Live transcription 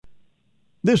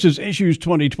This is Issues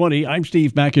 2020. I'm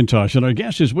Steve McIntosh, and our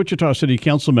guest is Wichita City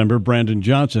Council member Brandon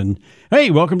Johnson.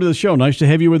 Hey, welcome to the show. Nice to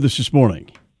have you with us this morning.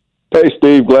 Hey,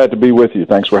 Steve. Glad to be with you.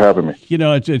 Thanks for having me. You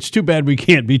know, it's too bad we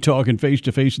can't be talking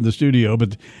face-to-face in the studio,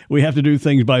 but we have to do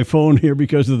things by phone here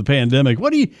because of the pandemic.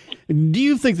 Do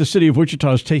you think the city of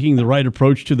Wichita is taking the right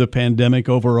approach to the pandemic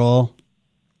overall?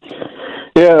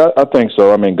 Yeah, I think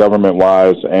so. I mean,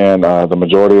 government-wise, and the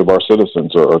majority of our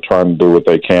citizens are trying to do what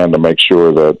they can to make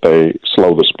sure that they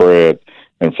slow the spread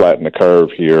and flatten the curve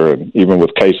here. And even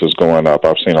with cases going up,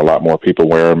 I've seen a lot more people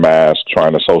wearing masks,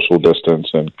 trying to social distance,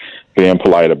 and being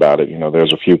polite about it. You know,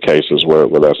 there's a few cases where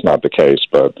that's not the case,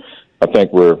 but I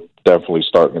think we're definitely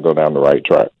starting to go down the right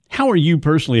track. How are you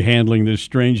personally handling this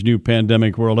strange new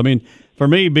pandemic world? I mean, for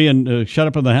me, being shut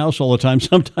up in the house all the time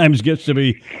sometimes gets to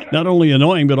be not only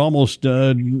annoying, but almost,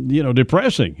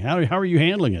 depressing. How are you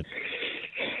handling it?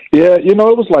 Yeah, it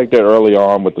was like that early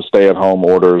on with the stay-at-home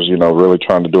orders, really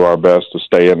trying to do our best to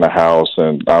stay in the house.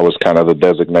 And I was kind of the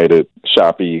designated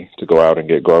shoppy to go out and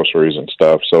get groceries and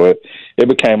stuff. So it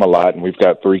became a lot. And we've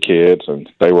got 3 kids, and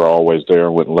they were always there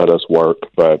and wouldn't let us work.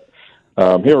 But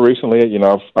here recently,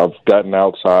 I've gotten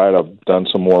outside. I've done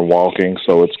some more walking.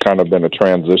 So it's kind of been a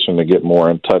transition to get more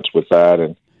in touch with that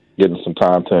and getting some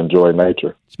time to enjoy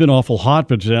nature. It's been awful hot,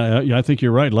 but I think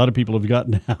you're right. A lot of people have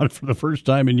gotten out for the first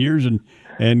time in years and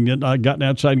gotten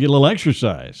outside and get a little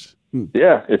exercise.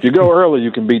 Yeah, if you go early,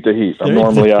 you can beat the heat. I'm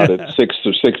normally out at 6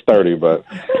 or 6:30, but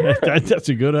that's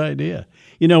a good idea.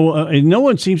 And no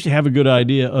one seems to have a good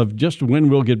idea of just when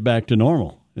we'll get back to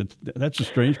normal. That's the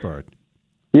strange part.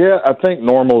 Yeah, I think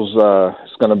normal's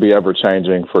is going to be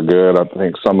ever-changing for good. I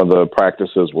think some of the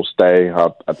practices will stay.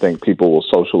 I think people will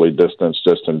socially distance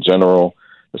just in general,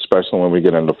 especially when we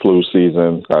get into flu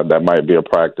season. That might be a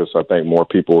practice. I think more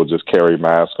people will just carry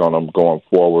masks on them going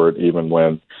forward, even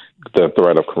when the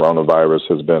threat of coronavirus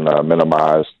has been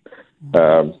minimized.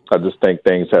 I just think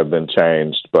things have been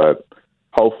changed, but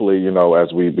hopefully,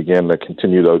 as we begin to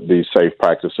continue these safe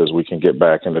practices, we can get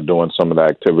back into doing some of the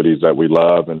activities that we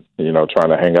love and, trying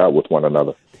to hang out with one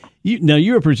another. Now,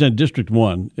 you represent District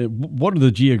 1. What are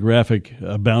the geographic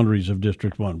boundaries of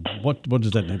District 1? What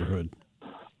is that neighborhood?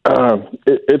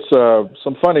 It's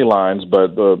some funny lines,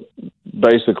 but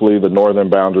basically the northern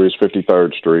boundary is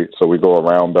 53rd Street, so we go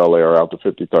around Bel Air out to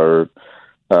 53rd.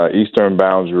 Eastern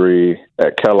boundary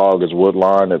at Kellogg is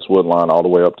Woodline. It's Woodline all the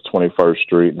way up to 21st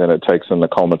Street. Then it takes in the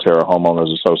Comatera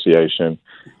Homeowners Association.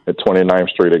 At 29th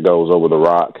Street, it goes over the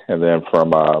Rock. And then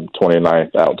from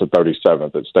 29th out to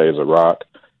 37th, it stays at Rock.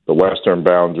 The western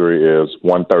boundary is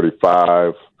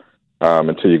 135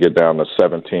 until you get down to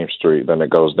 17th Street. Then it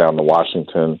goes down to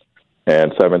Washington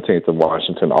and 17th and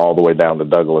Washington all the way down to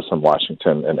Douglas and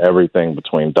Washington. And everything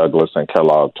between Douglas and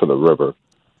Kellogg to the river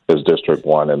is District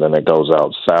 1, and then it goes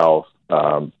out south,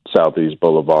 Southeast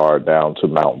Boulevard down to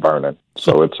Mount Vernon.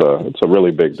 So it's a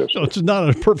really big district. So it's not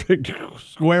a perfect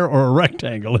square or a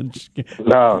rectangle.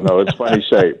 No, it's funny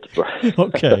shaped.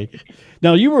 Okay.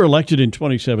 Now, you were elected in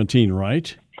 2017,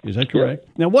 right? Is that correct?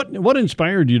 Yeah. Now, what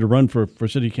inspired you to run for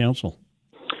city council?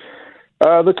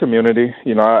 The community.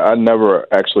 I never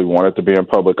actually wanted to be in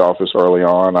public office early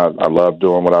on. I loved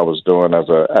doing what I was doing as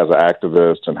an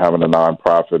activist and having a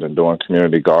nonprofit and doing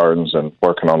community gardens and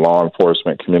working on law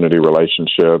enforcement, community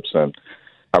relationships. And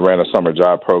I ran a summer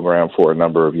job program for a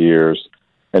number of years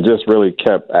and just really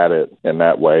kept at it in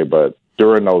that way. But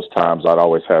during those times, I'd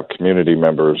always have community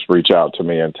members reach out to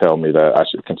me and tell me that I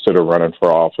should consider running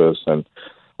for office. And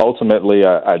ultimately,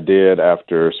 I did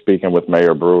after speaking with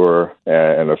Mayor Brewer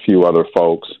and a few other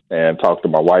folks and talked to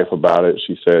my wife about it.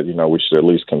 She said, we should at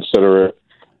least consider it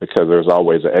because there's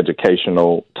always an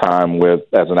educational time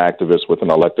as an activist with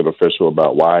an elected official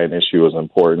about why an issue is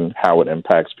important, how it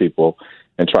impacts people,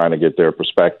 and trying to get their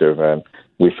perspective. And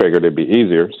we figured it'd be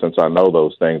easier, since I know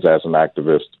those things as an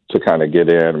activist, to kind of get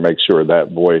in and make sure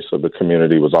that voice of the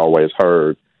community was always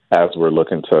heard as we're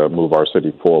looking to move our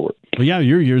city forward. Well, yeah,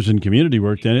 your years in community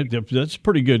work, then that's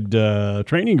pretty good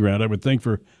training ground, I would think,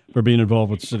 for being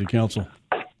involved with the city council.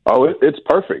 Oh, it's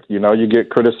perfect. You get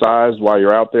criticized while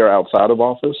you're out there outside of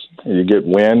office. You get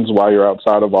wins while you're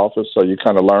outside of office, so you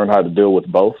kind of learn how to deal with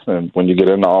both. And when you get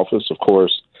into office, of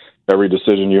course, every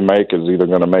decision you make is either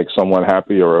going to make someone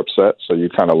happy or upset, so you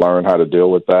kind of learn how to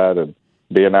deal with that. And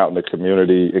being out in the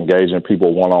community, engaging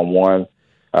people one-on-one,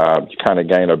 you kind of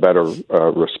gain a better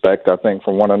respect, I think,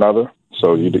 for one another.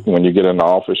 So when you get in the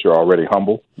office, you're already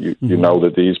humble. You know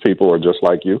that these people are just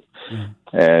like you,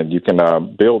 and you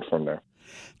can build from there.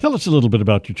 Tell us a little bit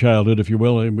about your childhood, if you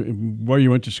will, where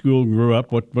you went to school and grew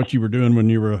up, what you were doing when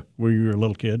you were a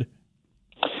little kid.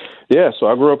 Yeah, so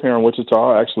I grew up here in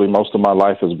Wichita. Actually, most of my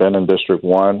life has been in District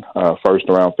 1, first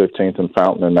around 15th and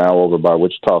Fountain, and now over by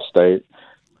Wichita State.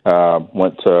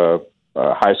 Went to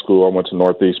high school. I went to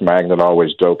Northeast Magnet. I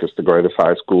always joke it's the greatest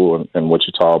high school in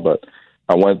Wichita, but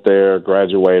I went there,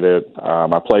 graduated.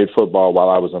 I played football while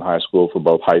I was in high school for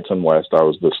both Heights and West. I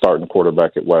was the starting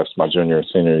quarterback at West my junior and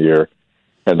senior year.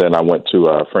 And then I went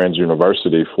to Friends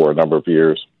University for a number of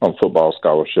years on football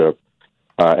scholarship.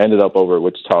 Ended up over at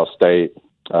Wichita State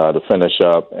to finish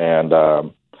up,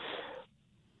 and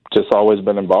just always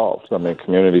been involved. I mean,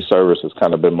 community service has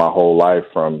kind of been my whole life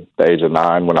from the age of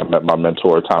 9 when I met my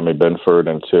mentor, Tommy Benford,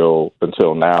 until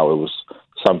now. It was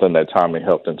something that Tommy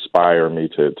helped inspire me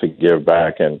to give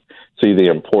back and see the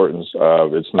importance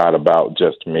of it's not about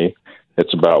just me.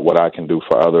 It's about what I can do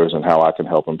for others and how I can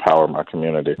help empower my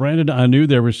community. Brandon, I knew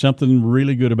there was something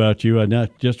really good about you. I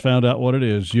just found out what it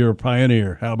is. You're a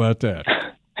pioneer. How about that?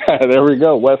 There we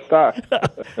go, West Side.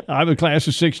 I'm a class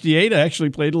of 68. I actually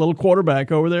played a little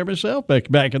quarterback over there myself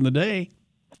back in the day.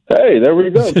 Hey, there we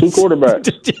go, 2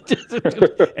 quarterbacks.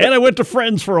 And I went to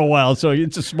Friends for a while, so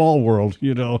it's a small world,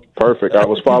 you know. Perfect. I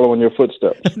was following your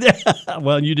footsteps.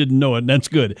 Well, you didn't know it, and that's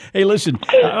good. Hey, listen,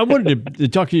 I wanted to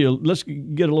talk to you. Let's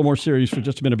get a little more serious for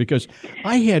just a minute, because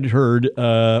I had heard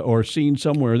or seen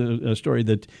somewhere a story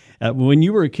that when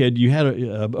you were a kid, you had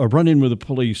a run-in with the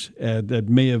police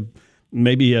that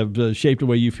maybe have shaped the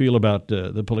way you feel about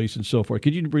the police and so forth.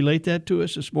 Could you relate that to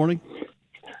us this morning?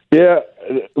 Yeah,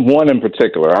 one in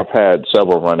particular. I've had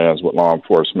several run-ins with law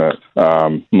enforcement.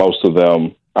 Most of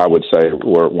them, I would say,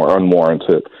 were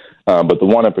unwarranted. But the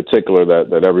one in particular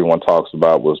that everyone talks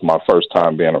about was my first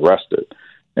time being arrested.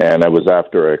 And it was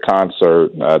after a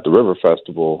concert at the River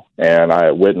Festival, and I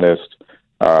had witnessed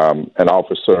an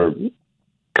officer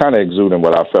kind of exuding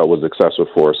what I felt was excessive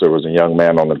force. There was a young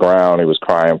man on the ground. He was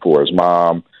crying for his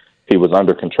mom. He was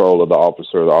under control of the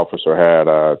officer. The officer had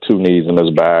 2 knees in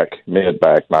his back,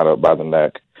 mid-back, not up by the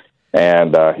neck.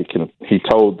 And he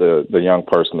told the young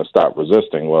person to stop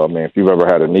resisting. Well, I mean, if you've ever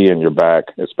had a knee in your back,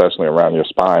 especially around your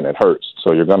spine, it hurts.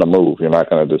 So you're going to move. You're not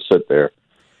going to just sit there.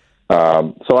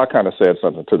 So I kind of said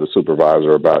something to the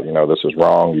supervisor about, this is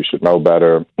wrong. You should know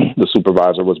better. The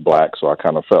supervisor was black, so I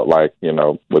kind of felt like,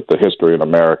 with the history in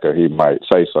America, he might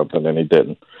say something, and he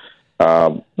didn't.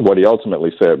 What he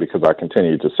ultimately said, because I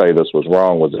continued to say this was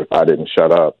wrong, was if I didn't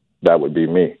shut up, that would be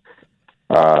me.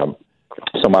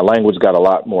 So my language got a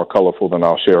lot more colorful than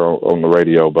I'll share on the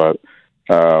radio, but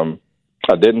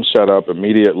I didn't shut up.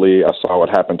 Immediately, I saw what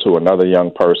happened to another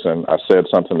young person. I said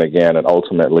something again, and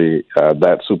ultimately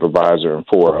that supervisor and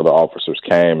 4 other officers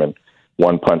came, and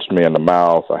one punched me in the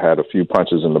mouth. I had a few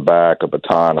punches in the back, a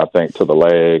baton, I think, to the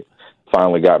leg.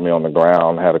 Finally got me on the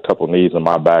ground, had a couple knees in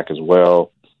my back as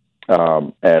well.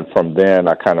 And from then,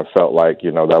 I kind of felt like,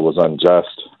 that was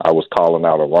unjust. I was calling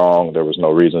out a wrong. There was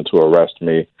no reason to arrest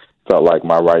me. Felt like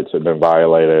my rights had been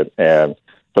violated. And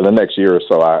for the next year or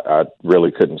so, I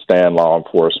really couldn't stand law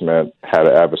enforcement, had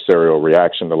an adversarial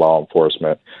reaction to law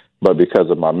enforcement. But because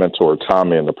of my mentor,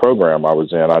 Tommy, and the program I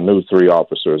was in, I knew 3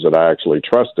 officers that I actually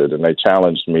trusted, and they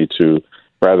challenged me to,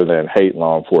 rather than hate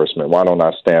law enforcement, why don't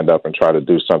I stand up and try to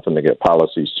do something to get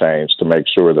policies changed to make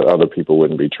sure that other people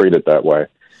wouldn't be treated that way.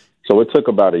 So it took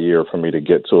about a year for me to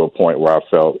get to a point where I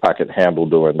felt I could handle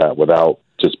doing that without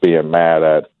just being mad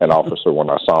at an officer when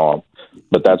I saw him.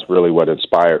 But that's really what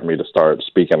inspired me to start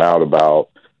speaking out about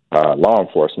law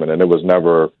enforcement. And it was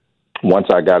never, once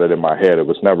I got it in my head, it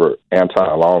was never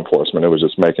anti-law enforcement. It was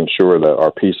just making sure that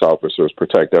our peace officers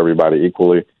protect everybody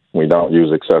equally. We don't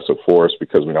use excessive force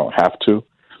because we don't have to.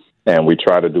 And we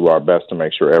try to do our best to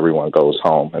make sure everyone goes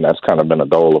home. And that's kind of been a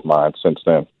goal of mine since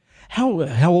then.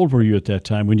 How old were you at that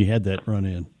time when you had that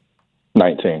run-in?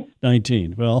 19.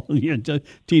 19. Well,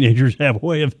 teenagers have a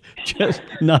way of just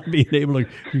not being able to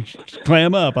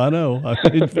clam up. I know.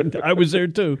 I was there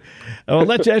too. Well,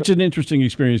 that's an interesting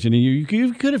experience. And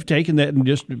you could have taken that and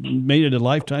just made it a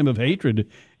lifetime of hatred.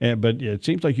 But it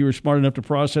seems like you were smart enough to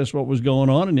process what was going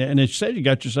on. And it said you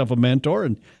got yourself a mentor,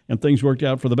 and things worked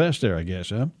out for the best there, I guess,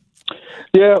 huh?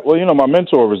 Yeah, well, my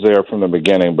mentor was there from the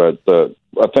beginning, but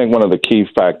I think one of the key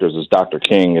factors is Dr.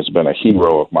 King has been a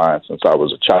hero of mine since I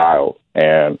was a child.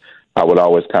 And I would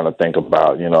always kind of think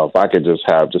about, if I could just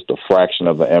have just a fraction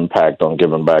of the impact on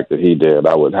giving back that he did,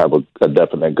 I would have a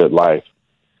definite good life.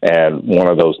 And one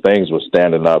of those things was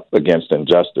standing up against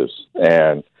injustice.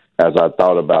 And as I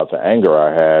thought about the anger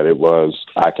I had, it was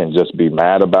I can just be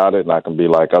mad about it, and I can be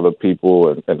like other people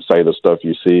and say the stuff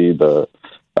you see, the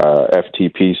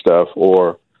FTP stuff,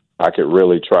 or I could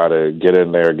really try to get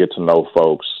in there, get to know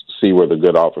folks, see where the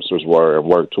good officers were, and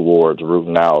work towards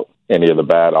rooting out any of the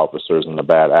bad officers and the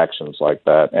bad actions like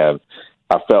that. And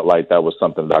I felt like that was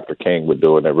something Dr. King would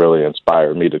do, and it really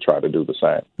inspired me to try to do the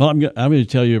same. Well, I'm going to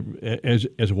tell you, as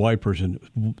a white person,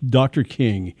 Dr.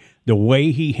 King, the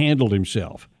way he handled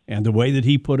himself and the way that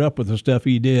he put up with the stuff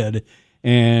he did,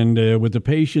 and with the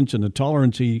patience and the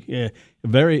tolerance,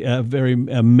 very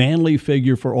manly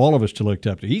figure for all of us to look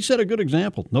up to. He set a good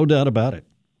example, no doubt about it.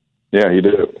 Yeah, he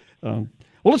did.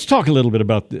 Well, let's talk a little bit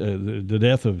about the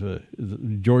death of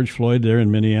George Floyd there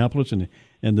in Minneapolis and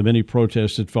the many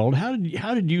protests that followed. How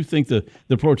did you think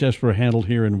the protests were handled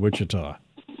here in Wichita?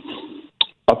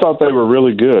 I thought they were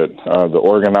really good. The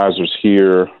organizers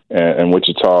here in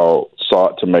Wichita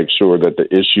sought to make sure that the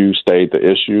issue stayed the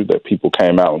issue, that people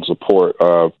came out in support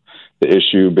of the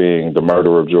issue being the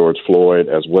murder of George Floyd,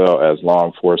 as well as law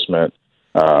enforcement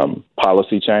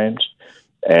policy change.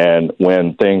 And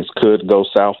when things could go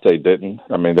south, they didn't.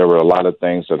 I mean, there were a lot of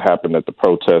things that happened at the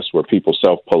protests where people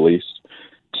self-policed.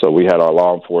 So we had our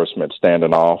law enforcement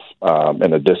standing off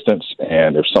in a distance.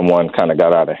 And if someone kind of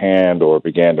got out of hand or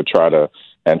began to try to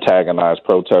antagonize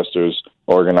protesters,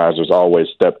 organizers always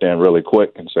stepped in really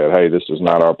quick and said, hey, this is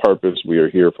not our purpose. We are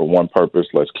here for one purpose.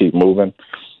 Let's keep moving.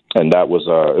 And that was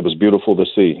it was beautiful to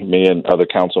see. Me and other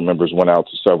council members went out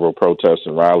to several protests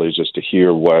and rallies just to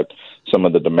hear what some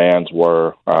of the demands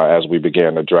were as we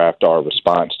began to draft our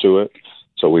response to it.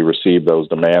 So we received those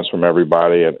demands from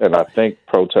everybody. And I think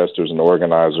protesters and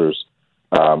organizers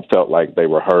felt like they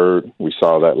were heard. We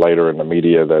saw that later in the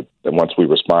media that once we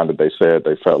responded, they said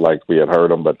they felt like we had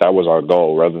heard them. But that was our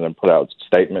goal. Rather than put out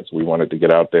statements, we wanted to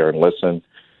get out there and listen,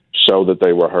 show that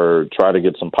they were heard, try to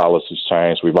get some policies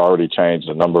changed. We've already changed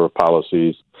a number of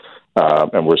policies,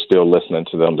 and we're still listening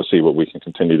to them to see what we can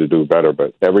continue to do better.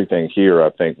 But everything here, I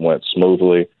think, went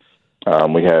smoothly.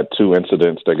 We had 2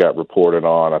 incidents that got reported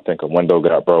on. I think a window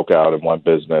got broke out in one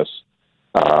business,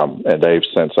 and they've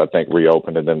since, I think,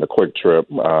 reopened it in the Quick Trip.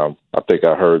 I think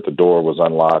I heard the door was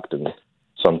unlocked and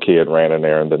some kid ran in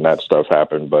there, and then that stuff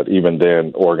happened. But even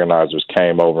then, organizers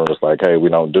came over and was like, hey, we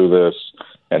don't do this,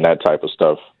 and that type of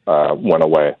stuff went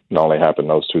away. It only happened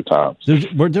those 2 times.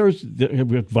 There was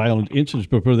violent incidents,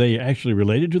 but were they actually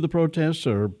related to the protests,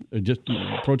 or just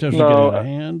protesters getting out of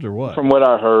hand, or what? From what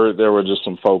I heard, there were just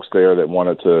some folks there that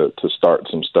wanted to start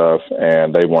some stuff,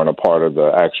 and they weren't a part of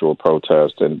the actual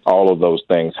protest. And all of those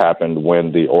things happened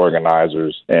when the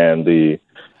organizers and the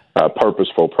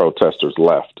purposeful protesters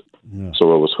left. Yeah.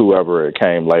 So it was whoever it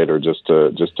came later just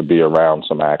to be around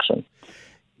some action.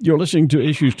 You're listening to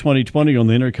Issues 2020 on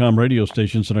the Intercom radio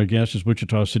stations, and our guest is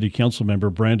Wichita City Council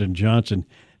member Brandon Johnson.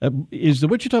 Is the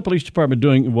Wichita Police Department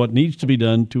doing what needs to be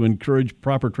done to encourage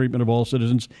proper treatment of all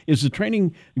citizens? Is the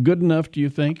training good enough, do you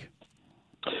think?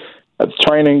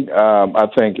 Training, I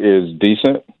think, is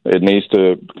decent. It needs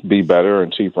to be better,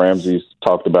 and Chief Ramsey's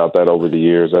talked about that over the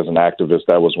years. As an activist,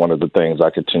 that was one of the things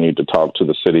I continued to talk to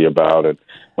the city about. And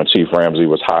when Chief Ramsey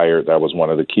was hired, that was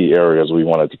one of the key areas we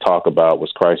wanted to talk about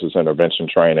was crisis intervention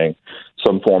training,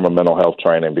 some form of mental health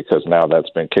training, because now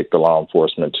that's been kicked to law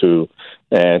enforcement too,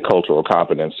 and cultural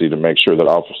competency to make sure that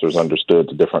officers understood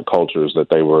the different cultures that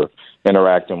they were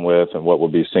interacting with and what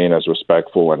would be seen as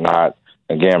respectful and not.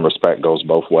 Again, respect goes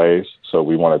both ways, so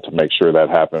we wanted to make sure that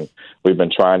happened. We've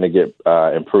been trying to get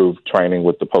improved training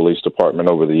with the police department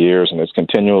over the years, and it's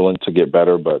continuing to get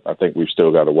better, but I think we've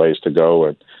still got a ways to go,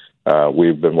 and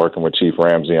we've been working with Chief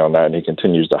Ramsey on that, and he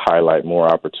continues to highlight more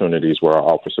opportunities where our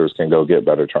officers can go get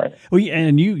better training. Well,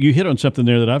 and you hit on something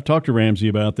there that I've talked to Ramsey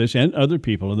about this and other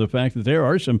people, and the fact that there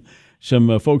are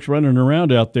some folks running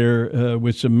around out there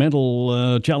with some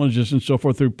mental challenges and so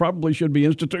forth who probably should be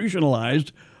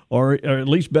institutionalized or at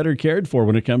least better cared for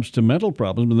when it comes to mental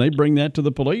problems, and they bring that to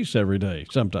the police every day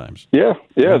sometimes. Yeah,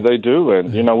 they do.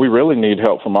 And, we really need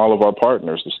help from all of our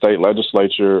partners. The state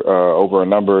legislature, over a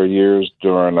number of years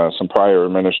during some prior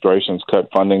administrations, cut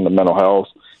funding to mental health,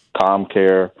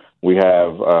 ComCare. We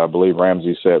have, I believe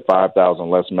Ramsey said, 5,000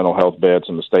 less mental health beds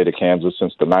in the state of Kansas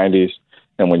since the 90s.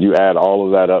 And when you add all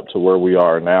of that up to where we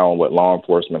are now and what law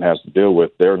enforcement has to deal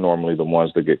with, they're normally the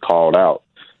ones that get called out.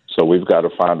 So we've got to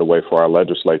find a way for our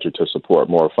legislature to support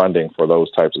more funding for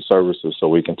those types of services so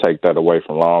we can take that away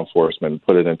from law enforcement and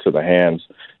put it into the hands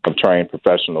of trained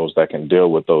professionals that can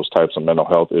deal with those types of mental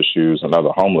health issues and other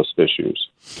homeless issues.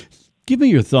 Give me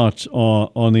your thoughts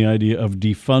on the idea of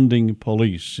defunding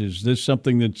police. Is this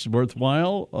something that's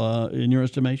worthwhile in your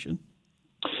estimation?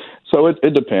 So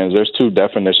it depends. There's 2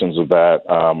 definitions of that.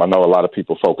 I know a lot of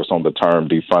people focus on the term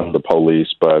defund the police,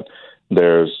 but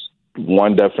there's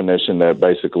one definition that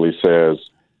basically says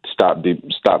stop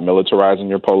militarizing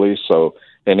your police. So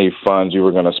any funds you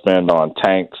were going to spend on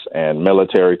tanks and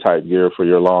military type gear for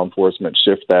your law enforcement,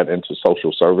 shift that into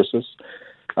social services.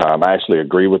 I actually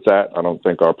agree with that. I don't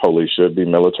think our police should be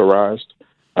militarized.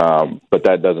 But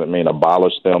that doesn't mean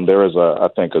abolish them. There is, I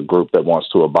think, a group that wants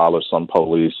to abolish some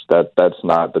police. That's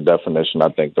not the definition. I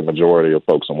think the majority of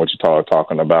folks in Wichita are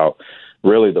talking about.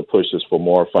 Really, the push is for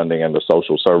more funding into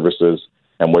social services.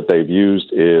 And what they've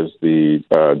used is the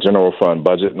general fund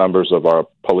budget numbers of our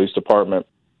police department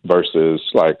versus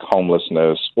like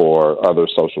homelessness or other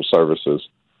social services.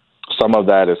 Some of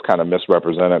that is kind of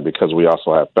misrepresented because we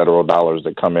also have federal dollars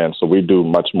that come in. So we do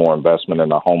much more investment in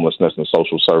the homelessness and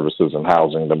social services and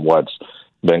housing than what's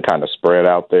been kind of spread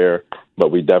out there.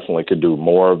 But we definitely could do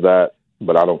more of that.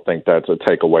 But I don't think that's a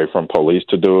takeaway from police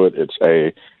to do it. It's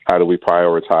how do we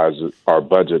prioritize our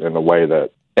budget in a way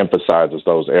that emphasizes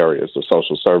those areas, the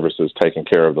social services, taking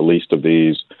care of the least of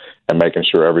these and making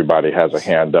sure everybody has a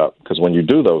hand up. Because when you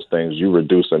do those things, you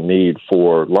reduce a need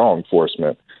for law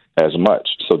enforcement as much.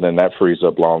 So then that frees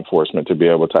up law enforcement to be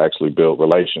able to actually build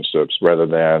relationships rather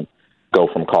than go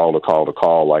from call to call to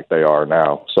call like they are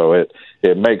now. So it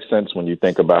makes sense when you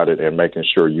think about it and making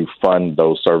sure you fund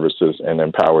those services and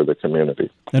empower the community.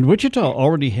 And Wichita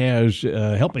already has,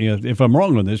 help me if I'm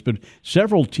wrong on this, but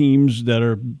several teams that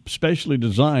are specially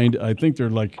designed. I think they're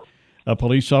like a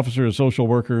police officer, a social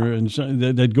worker, and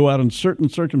that go out in certain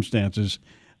circumstances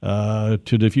to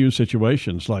diffuse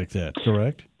situations like that,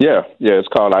 correct? Yeah, it's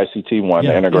called ICT1,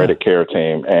 the Integrated Care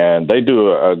Team, and they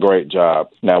do a great job.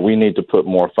 Now, we need to put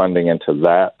more funding into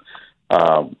that,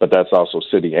 but that's also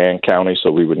city and county,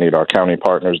 so we would need our county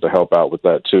partners to help out with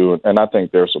that too, and I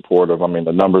think they're supportive. I mean,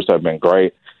 the numbers have been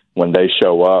great. When they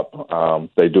show up,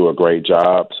 they do a great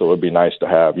job, so it'd be nice to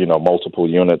have, multiple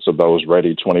units of those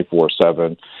ready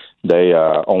 24/7. They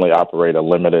only operate a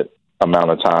limited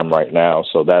amount of time right now.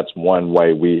 So that's one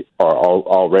way we are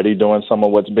already doing some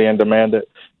of what's being demanded,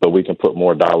 but we can put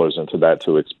more dollars into that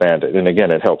to expand it. And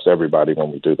again, it helps everybody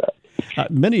when we do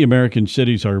that. Many American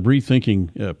cities are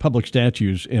rethinking public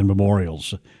statues and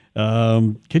memorials.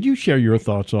 Could you share your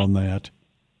thoughts on that?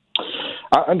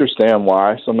 I understand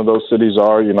why some of those cities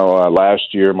are.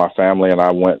 Last year, my family and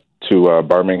I went to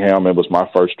Birmingham. It was my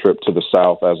first trip to the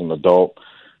South as an adult.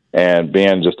 And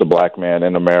being just a black man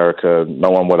in America,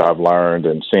 knowing what I've learned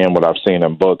and seeing what I've seen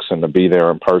in books and to be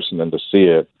there in person and to see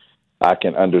it, I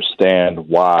can understand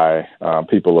why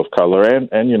people of color and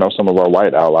some of our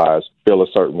white allies feel a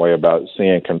certain way about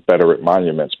seeing Confederate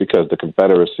monuments because the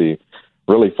Confederacy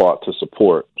really fought to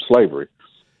support slavery.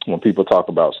 When people talk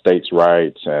about states'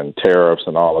 rights and tariffs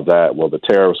and all of that, well, the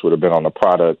tariffs would have been on the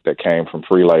product that came from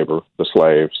free labor, the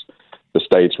slaves. The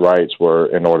states' rights were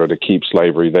in order to keep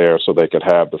slavery there so they could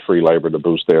have the free labor to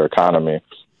boost their economy.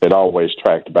 It always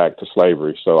tracked back to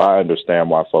slavery. So I understand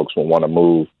why folks will want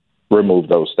to remove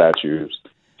those statues.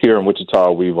 Here in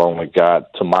Wichita, we've only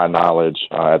got, to my knowledge,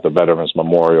 at the Veterans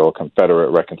Memorial,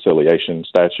 Confederate Reconciliation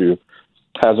statue.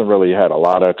 Hasn't really had a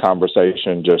lot of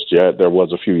conversation just yet. There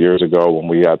was a few years ago when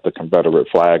we got the Confederate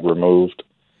flag removed.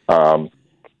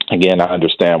 Again, I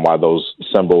understand why those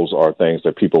symbols are things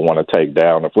that people want to take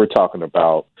down. If we're talking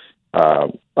about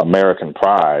American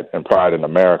pride and pride in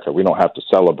America, we don't have to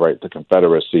celebrate the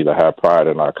Confederacy to have pride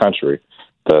in our country.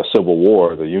 The Civil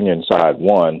War, the Union side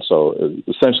won, so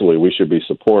essentially we should be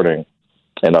supporting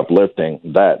and uplifting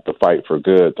that, the fight for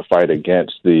good, the fight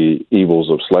against the evils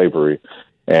of slavery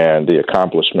and the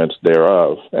accomplishments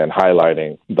thereof, and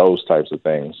highlighting those types of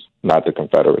things, not the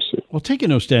Confederacy. Well, taking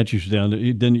those statues down,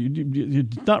 then you're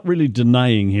not really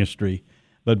denying history,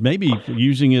 but maybe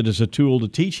using it as a tool to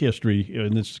teach history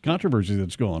in this controversy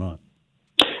that's going on.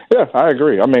 Yeah, I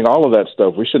agree. I mean, all of that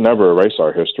stuff, we should never erase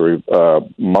our history.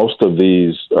 Most of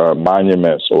these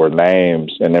monuments or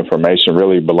names and information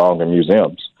really belong in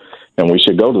museums. And we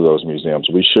should go to those museums.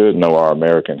 We should know our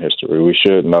American history. We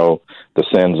should know the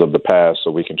sins of the past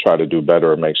so we can try to do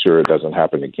better and make sure it doesn't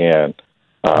happen again.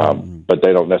 But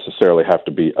they don't necessarily have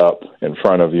to be up in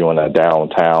front of you in a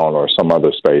downtown or some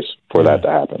other space for that to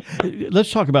happen. Let's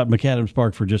talk about McAdams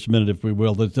Park for just a minute, if we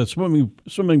will. The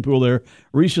swimming pool there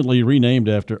recently renamed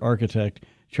after architect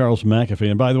Charles McAfee.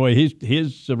 And by the way,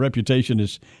 his reputation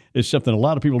is something a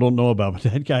lot of people don't know about, but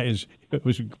that guy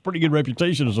was a pretty good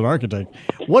reputation as an architect.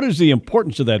 What is the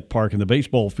importance of that park and the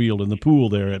baseball field and the pool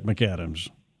there at McAdams?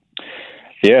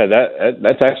 Yeah,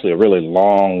 that's actually a really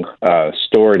long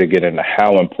story to get into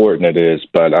how important it is,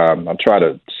 but I'll try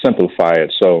to simplify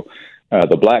it. So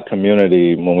the black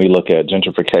community, when we look at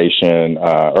gentrification,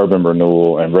 urban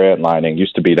renewal, and redlining,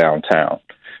 used to be downtown.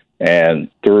 And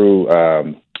through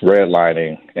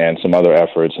redlining and some other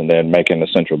efforts, and then making the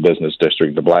central business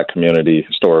district, the black community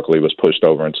historically was pushed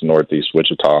over into northeast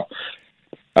Wichita.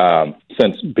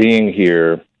 Since being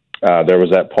here, there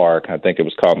was that park. I think it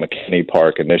was called McKinney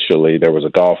Park initially. There was a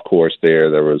golf course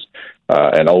there. There was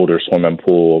an older swimming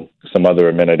pool, some other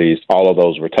amenities. All of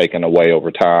those were taken away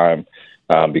over time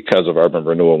because of urban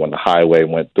renewal when the highway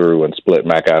went through and split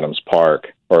McAdams Park,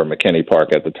 or McKinney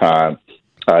Park at the time.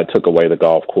 It took away the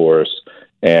golf course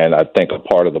and I think a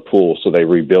part of the pool. So they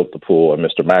rebuilt the pool, and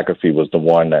Mr. McAfee was the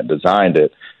one that designed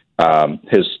it.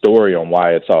 His story on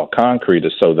why it's all concrete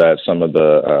is so that some of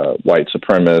the white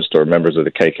supremacists or members of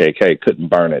the KKK couldn't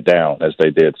burn it down as they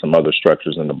did some other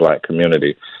structures in the black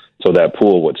community. So that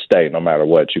pool would stay no matter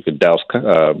what. You could douse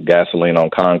gasoline on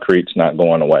concrete. It's not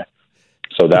going away.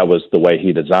 So that was the way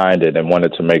he designed it, and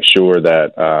wanted to make sure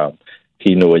that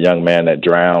he knew a young man that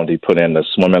drowned. He put in the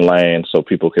swimming lane so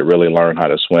people could really learn how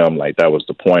to swim. Like, that was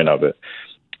the point of it.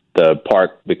 The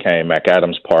park became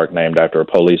McAdams Park, named after a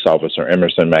police officer,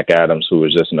 Emerson McAdams, who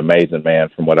was just an amazing man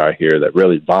from what I hear, that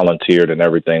really volunteered and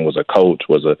everything, was a coach,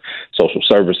 was a social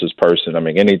services person. I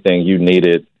mean, anything you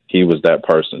needed, he was that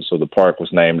person. So the park was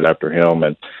named after him,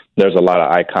 and there's a lot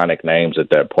of iconic names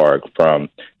at that park, from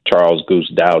Charles Goose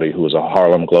Dowdy, who was a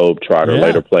Harlem Globetrotter,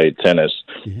 later played tennis.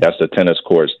 That's the tennis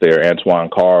courts there. Antoine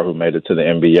Carr, who made it to the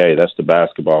NBA. That's the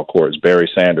basketball courts. Barry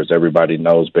Sanders, everybody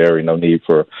knows Barry. No need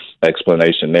for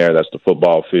explanation there. That's the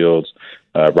football fields.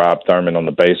 Rob Thurman on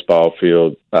the baseball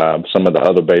field. Some of the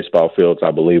other baseball fields,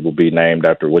 I believe, will be named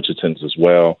after Wichitans as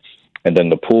well. And then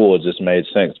the pool, it just made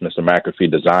sense. Mr.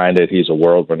 McAfee designed it. He's a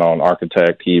world-renowned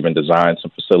architect. He even designed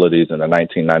some facilities in the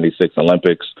 1996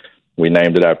 Olympics. We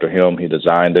named it after him. He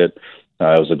designed it.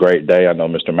 It was a great day. I know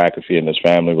Mr. McAfee and his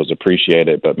family was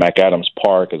appreciated. But McAdams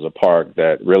Park is a park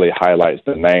that really highlights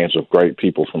the names of great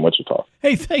people from Wichita.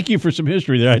 Hey, thank you for some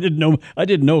history there. I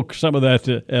didn't know some of that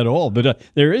at all. But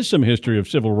there is some history of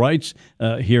civil rights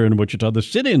here in Wichita. The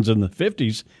sit-ins in the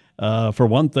 50s, for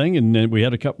one thing, and then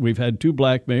we've had two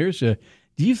black mayors. Do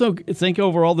you think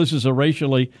overall this is a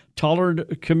racially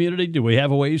tolerant community? Do we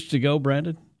have a ways to go,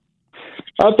 Brandon?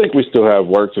 I think we still have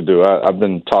work to do. I've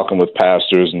been talking with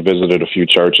pastors and visited a few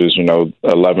churches.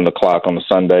 11 o'clock on a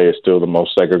Sunday is still the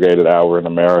most segregated hour in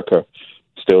America.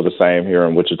 Still the same here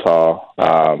in Wichita.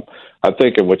 I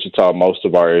think in Wichita, most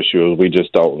of our issues, we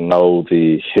just don't know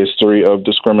the history of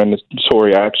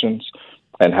discriminatory actions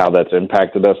and how that's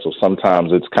impacted us. So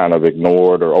sometimes it's kind of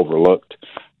ignored or overlooked.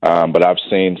 But I've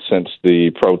seen since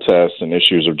the protests and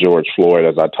issues of George Floyd,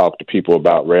 as I talk to people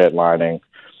about redlining,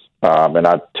 and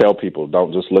I tell people,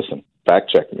 don't just listen, fact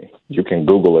check me. You can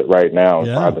Google it right now and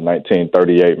find the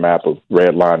 1938 map of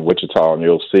redline Wichita, and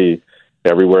you'll see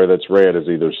everywhere that's red is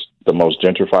either the most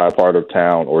gentrified part of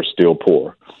town or still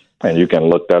poor. And you can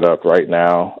look that up right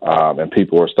now, and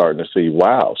people are starting to see,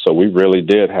 wow, so we really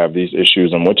did have these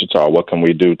issues in Wichita. What can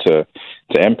we do to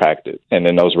impact it? And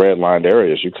in those redlined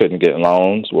areas, you couldn't get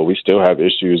loans. Well, we still have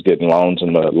issues getting loans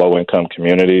in the low-income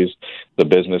communities. The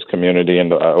business community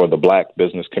or the black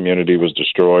business community was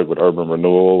destroyed with urban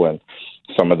renewal, and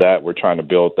some of that, we're trying to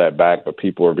build that back, but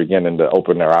people are beginning to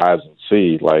open their eyes and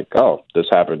see, like, oh, this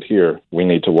happened here. We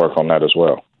need to work on that as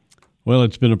well. Well,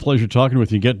 it's been a pleasure talking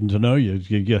with you, getting to know you.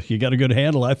 You got a good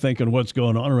handle, I think, on what's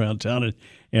going on around town.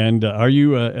 And are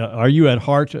you at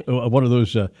heart one of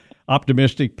those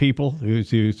optimistic people who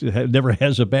never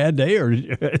has a bad day, or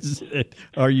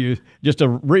are you just a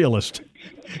realist?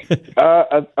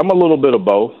 I'm a little bit of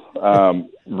both.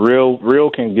 Real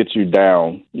can get you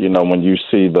down, when you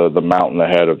see the mountain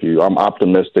ahead of you. I'm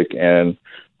optimistic in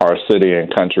our city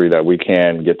and country that we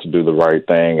can get to do the right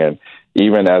thing. And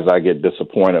even as I get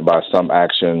disappointed by some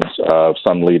actions of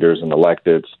some leaders and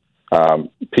electeds,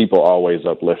 people always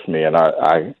uplift me. And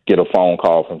I get a phone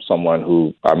call from someone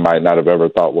who I might not have ever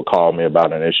thought would call me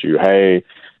about an issue. Hey,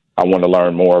 I want to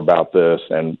learn more about this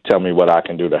and tell me what I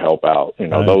can do to help out.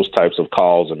 Those types of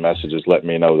calls and messages let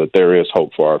me know that there is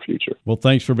hope for our future. Well,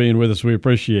 thanks for being with us. We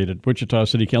appreciate it. Wichita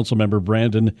City Council member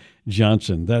Brandon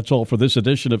Johnson. That's all for this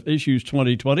edition of Issues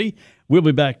 2020. We'll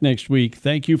be back next week.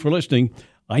 Thank you for listening.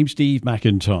 I'm Steve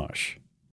McIntosh.